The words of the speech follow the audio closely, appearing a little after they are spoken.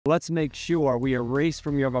Let's make sure we erase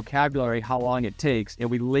from your vocabulary how long it takes, and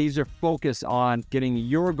we laser focus on getting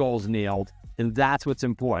your goals nailed, and that's what's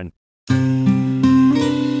important.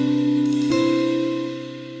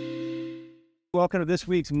 Welcome to this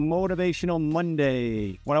week's Motivational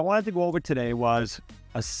Monday. What I wanted to go over today was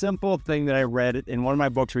a simple thing that I read in one of my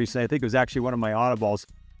books recently. I think it was actually one of my audibles,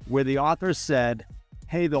 where the author said,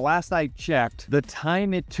 hey, the last I checked, the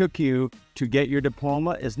time it took you to get your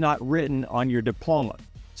diploma is not written on your diploma.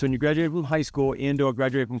 So when you graduated from high school and or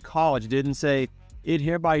graduated from college, it didn't say, it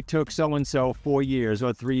hereby took so-and-so 4 years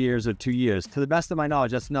or 3 years or 2 years. To the best of my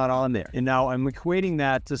knowledge, that's not on there. And now I'm equating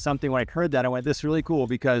that to something when I heard that, I went, this is really cool,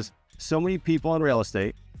 because so many people in real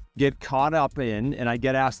estate get caught up in, and I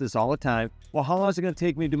get asked this all the time, well, how long is it going to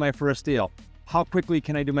take me to do my first deal? How quickly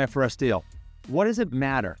can I do my first deal? What does it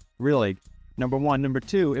matter, really? Number one. Number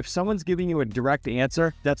two, if someone's giving you a direct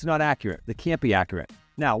answer, that's not accurate. That can't be accurate.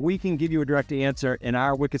 Now, we can give you a direct answer in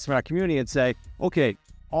our Wicked Smart community and say, okay,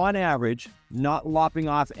 on average, not lopping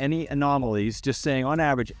off any anomalies, just saying on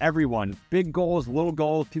average, everyone, big goals, little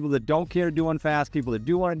goals, people that don't care to do one fast, people that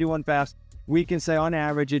do want to do one fast, we can say on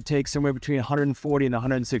average it takes somewhere between 140 and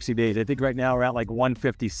 160 days. I think right now we're at like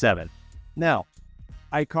 157. Now,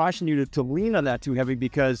 I caution you to lean on that too heavy,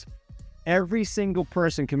 because every single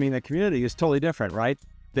person coming in the community is totally different, right?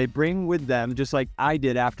 They bring with them, just like I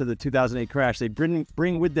did after the 2008 crash, they bring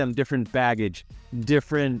with them different baggage,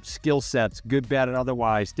 different skill sets, good, bad, and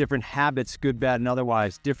otherwise, different habits, good, bad, and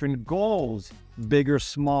otherwise, different goals, big or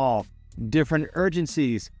small, different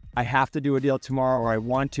urgencies. I have to do a deal tomorrow, or I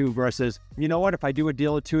want to, versus, you know what, if I do a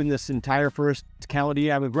deal or two in this entire first calendar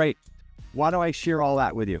year, I'm great. Why do I share all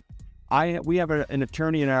that with you? We have an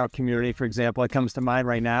attorney in our community, for example, that comes to mind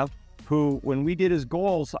right now, who, when we did his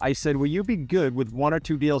goals, I said, will you be good with 1 or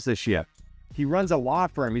 2 deals this year? He runs a law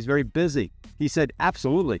firm. He's very busy. He said,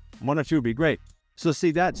 absolutely, 1 or 2 would be great. So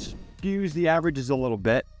see, that skews the averages a little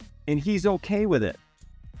bit, and he's okay with it,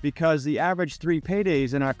 because the average 3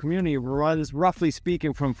 paydays in our community runs, roughly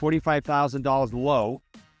speaking, from $45,000 low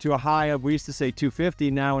to a high of, we used to say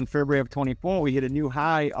 $250. Now in February of 24, we hit a new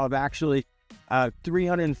high of actually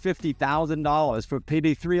 $350,000 for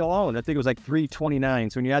payday 3 alone. I think it was like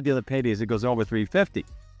 $329. So when you add the other paydays, it goes over $350.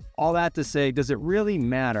 All that to say, does it really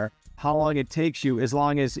matter how long it takes you, as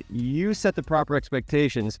long as you set the proper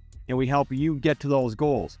expectations and we help you get to those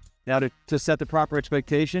goals? Now, to set the proper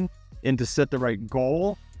expectation and to set the right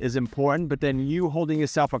goal is important, but then you holding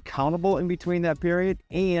yourself accountable in between that period,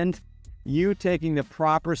 and you taking the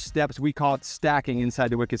proper steps, we call it stacking inside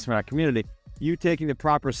the Wicked Smart community, you taking the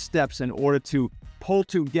proper steps in order to pull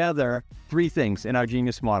together 3 things in our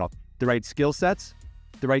Genius model: the right skill sets,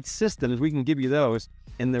 the right systems, we can give you those,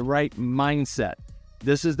 and the right mindset.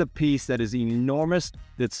 This is the piece that is enormous,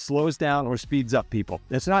 that slows down or speeds up people.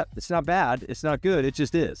 It's not bad, it's not good, it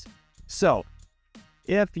just is. So,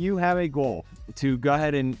 if you have a goal to go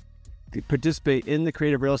ahead and participate in the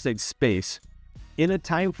creative real estate space in a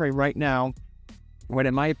time frame right now, when,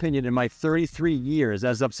 in my opinion, in my 33 years,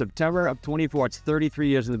 as of September of 24, it's 33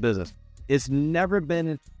 years in the business, it's never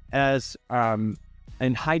been as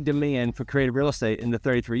in high demand for creative real estate in the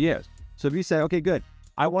 33 years. So if you say, okay, good,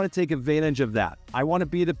 I want to take advantage of that. I want to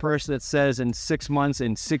be the person that says in 6 months,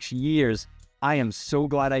 in 6 years, I am so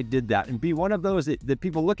glad I did that, and be one of those that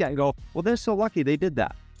people look at and go, well, they're so lucky they did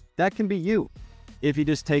that. That can be you if you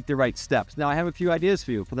just take the right steps. Now, I have a few ideas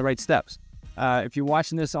for you for the right steps. If you're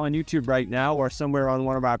watching this on YouTube right now or somewhere on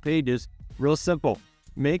one of our pages, real simple.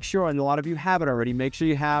 Make sure, and a lot of you have it already, make sure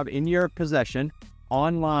you have in your possession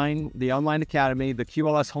online, the Online Academy, the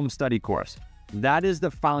QLS Home Study course. That is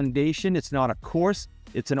the foundation. It's not a course.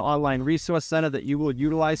 It's an online resource center that you will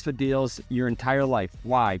utilize for deals your entire life.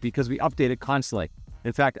 Why? Because we update it constantly.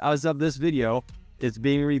 In fact, as of this video, it's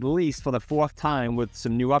being released for the 4th time with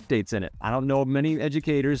some new updates in it. I don't know of many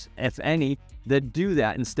educators, if any, that do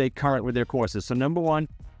that and stay current with their courses. So number 1,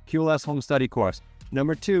 QLS Home Study course.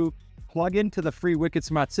 Number 2, plug into the free Wicked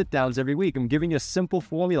Smart sit-downs every week. I'm giving you a simple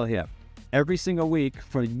formula here. Every single week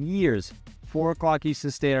for years, 4 o'clock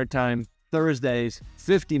Eastern Standard Time, Thursdays,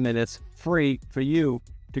 50 minutes, free for you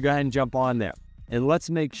to go ahead and jump on there. And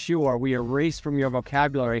let's make sure we erase from your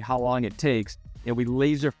vocabulary how long it takes, and we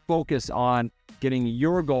laser focus on getting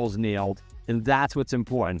your goals nailed. And that's what's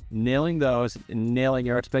important, nailing those and nailing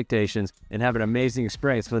your expectations, and have an amazing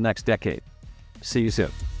experience for the next decade. See you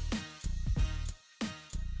soon.